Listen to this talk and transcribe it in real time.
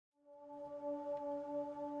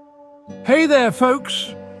Hey there,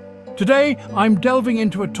 folks! Today, I'm delving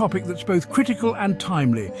into a topic that's both critical and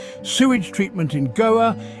timely: sewage treatment in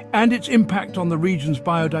Goa and its impact on the region's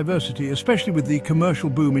biodiversity, especially with the commercial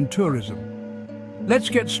boom in tourism. Let's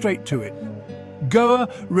get straight to it. Goa,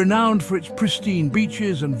 renowned for its pristine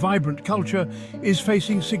beaches and vibrant culture, is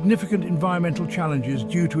facing significant environmental challenges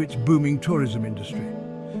due to its booming tourism industry.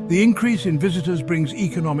 The increase in visitors brings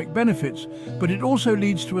economic benefits, but it also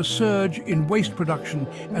leads to a surge in waste production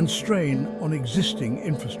and strain on existing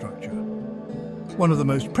infrastructure. One of the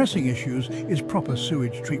most pressing issues is proper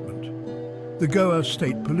sewage treatment. The Goa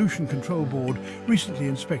State Pollution Control Board recently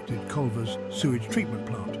inspected Culver's Sewage Treatment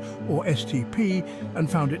Plant, or STP,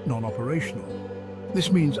 and found it non-operational.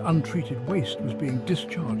 This means untreated waste was being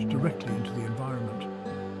discharged directly into the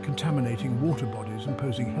environment, contaminating water bodies and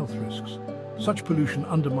posing health risks. Such pollution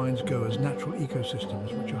undermines Goa's natural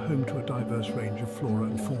ecosystems, which are home to a diverse range of flora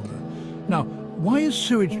and fauna. Now, why is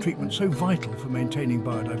sewage treatment so vital for maintaining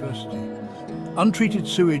biodiversity? Untreated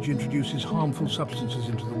sewage introduces harmful substances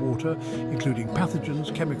into the water, including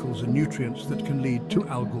pathogens, chemicals and nutrients that can lead to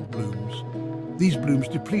algal blooms. These blooms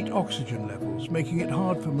deplete oxygen levels, making it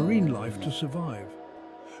hard for marine life to survive.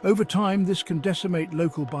 Over time, this can decimate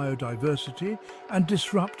local biodiversity and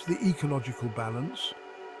disrupt the ecological balance.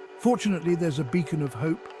 Fortunately, there's a beacon of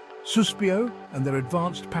hope: SUSBIO and their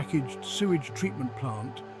advanced packaged sewage treatment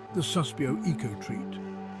plant, the SUSBIO ECOTREAT.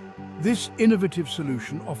 This innovative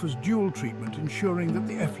solution offers dual treatment, ensuring that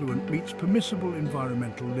the effluent meets permissible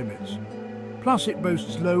environmental limits. Plus, it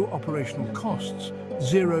boasts low operational costs,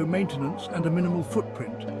 zero maintenance and a minimal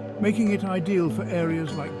footprint, making it ideal for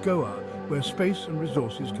areas like Goa, where space and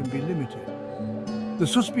resources can be limited. The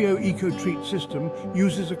SUSBIO EcoTreat system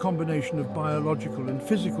uses a combination of biological and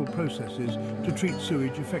physical processes to treat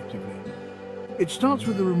sewage effectively. It starts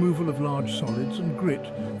with the removal of large solids and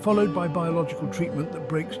grit, followed by biological treatment that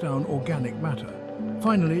breaks down organic matter.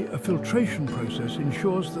 Finally, a filtration process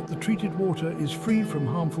ensures that the treated water is free from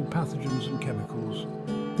harmful pathogens and chemicals.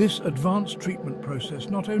 This advanced treatment process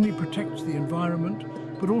not only protects the environment,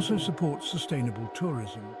 but also supports sustainable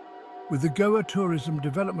tourism. With the Goa Tourism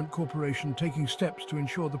Development Corporation taking steps to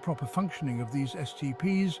ensure the proper functioning of these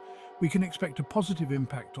STPs, we can expect a positive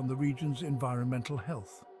impact on the region's environmental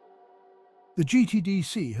health. The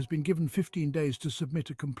GTDC has been given 15 days to submit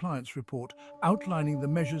a compliance report outlining the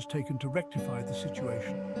measures taken to rectify the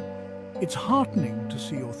situation. It's heartening to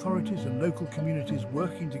see authorities and local communities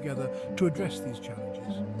working together to address these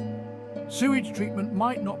challenges. Sewage treatment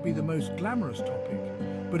might not be the most glamorous topic,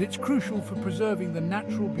 but it's crucial for preserving the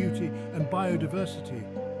natural beauty and biodiversity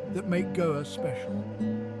that make Goa special.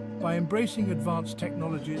 By embracing advanced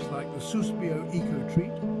technologies like the SUSBIO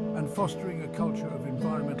EcoTreat and fostering a culture of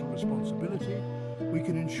environmental responsibility, we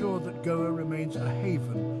can ensure that Goa remains a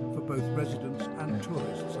haven for both residents and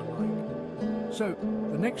tourists alike. So,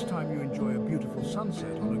 the next time you enjoy a beautiful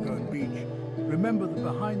sunset on a Goan beach, remember the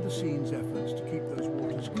behind-the-scenes efforts to keep those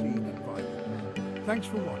waters clean and vibrant. Thanks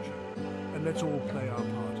for watching, and let's all play our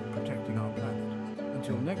part in protecting our planet.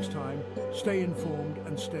 Until next time, stay informed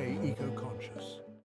and stay eco-conscious.